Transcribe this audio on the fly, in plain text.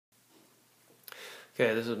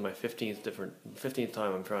Okay, this is my 15th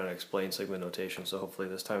time I'm trying to explain sigma notation, so hopefully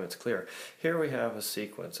this time it's clear. Here we have a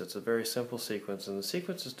sequence. It's a very simple sequence, and the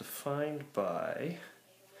sequence is defined by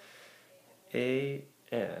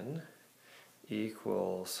an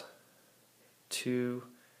equals 2n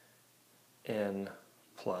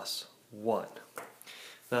plus 1.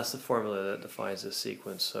 That's the formula that defines this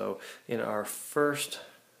sequence. So in our first,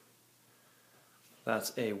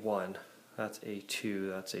 that's A1, that's A2,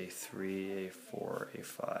 that's A3, A4,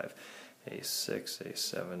 A5, A6,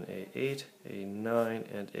 A7, A8, A9,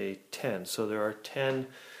 and A10. So there are 10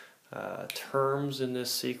 terms in this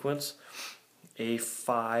sequence.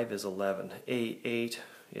 A5 is 11, A8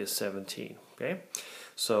 is 17. Okay,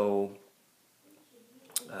 so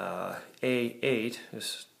A8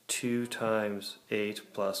 is 2 times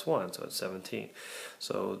 8 plus 1, so it's 17.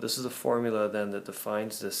 So this is a formula then that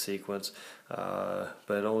defines this sequence, but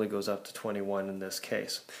it only goes up to 21 in this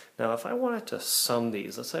case. Now if I wanted to sum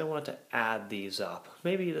these, let's say I wanted to add these up,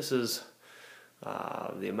 maybe this is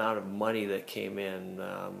the amount of money that came in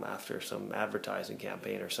after some advertising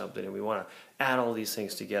campaign or something, and we want to add all these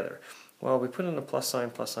things together. Well, we put in a plus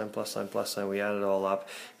sign, plus sign, plus sign, plus sign, we add it all up,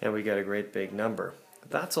 and we get a great big number.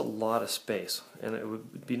 That's a lot of space, and it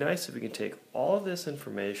would be nice if we can take all of this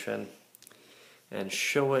information and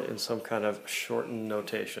show it in some kind of shortened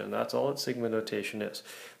notation. And that's all that sigma notation is.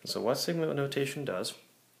 And so what sigma notation does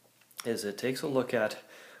is it takes a look at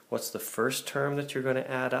what's the first term that you're going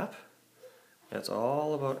to add up. And it's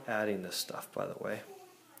all about adding this stuff, by the way.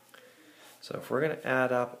 So if we're going to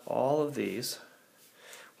add up all of these,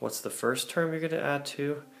 what's the first term you're going to add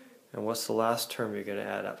to, and what's the last term you're going to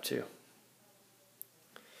add up to?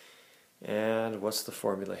 And what's the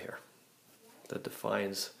formula here that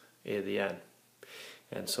defines a to the n?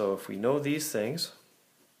 And so if we know these things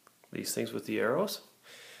with the arrows,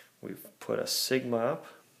 we've put a sigma up.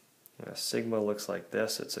 And a sigma looks like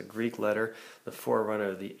this. It's a Greek letter. The forerunner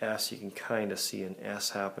of the S, you can kind of see an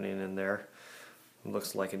S happening in there. It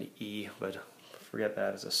looks like an E, but forget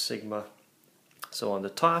that, it's a sigma. So on the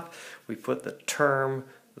top, we put the term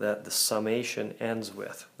that the summation ends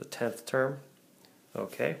with, the 10th term.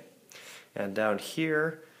 Okay. And down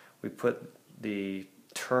here, we put the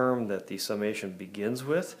term that the summation begins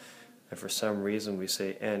with, and for some reason we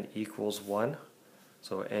say n equals 1.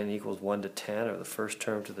 So n equals 1 to 10, or the first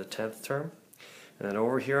term to the 10th term. And then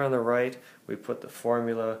over here on the right, we put the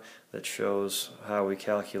formula that shows how we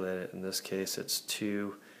calculate it. In this case, it's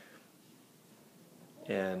 2n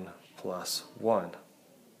plus 1.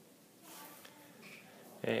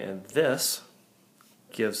 And this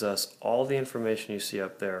gives us all the information you see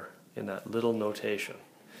up there in that little notation.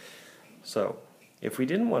 So if we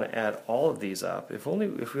didn't want to add all of these up, if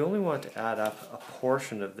we only want to add up a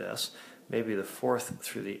portion of this, maybe the 4th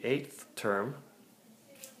through the 8th term,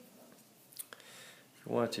 if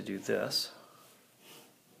we wanted to do this,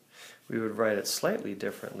 we would write it slightly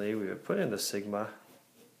differently. We would put in the sigma.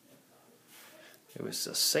 It was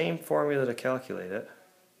the same formula to calculate it,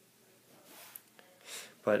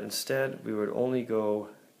 but instead we would only go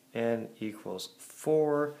n equals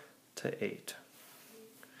 4 to 8.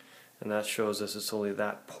 And that shows us it's only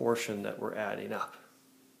that portion that we're adding up.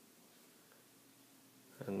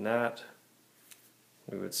 And that,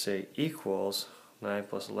 we would say, equals 9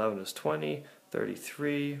 plus 11 is 20,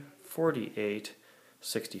 33, 48,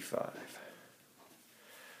 65.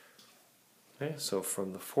 Okay, so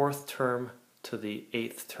from the 4th term to the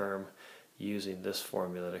 8th term using this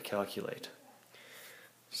formula to calculate.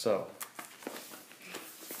 So,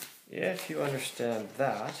 if you understand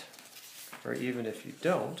that, or even if you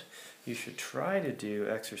don't, you should try to do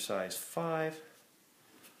exercise 5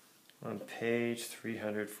 on page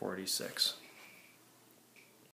 346.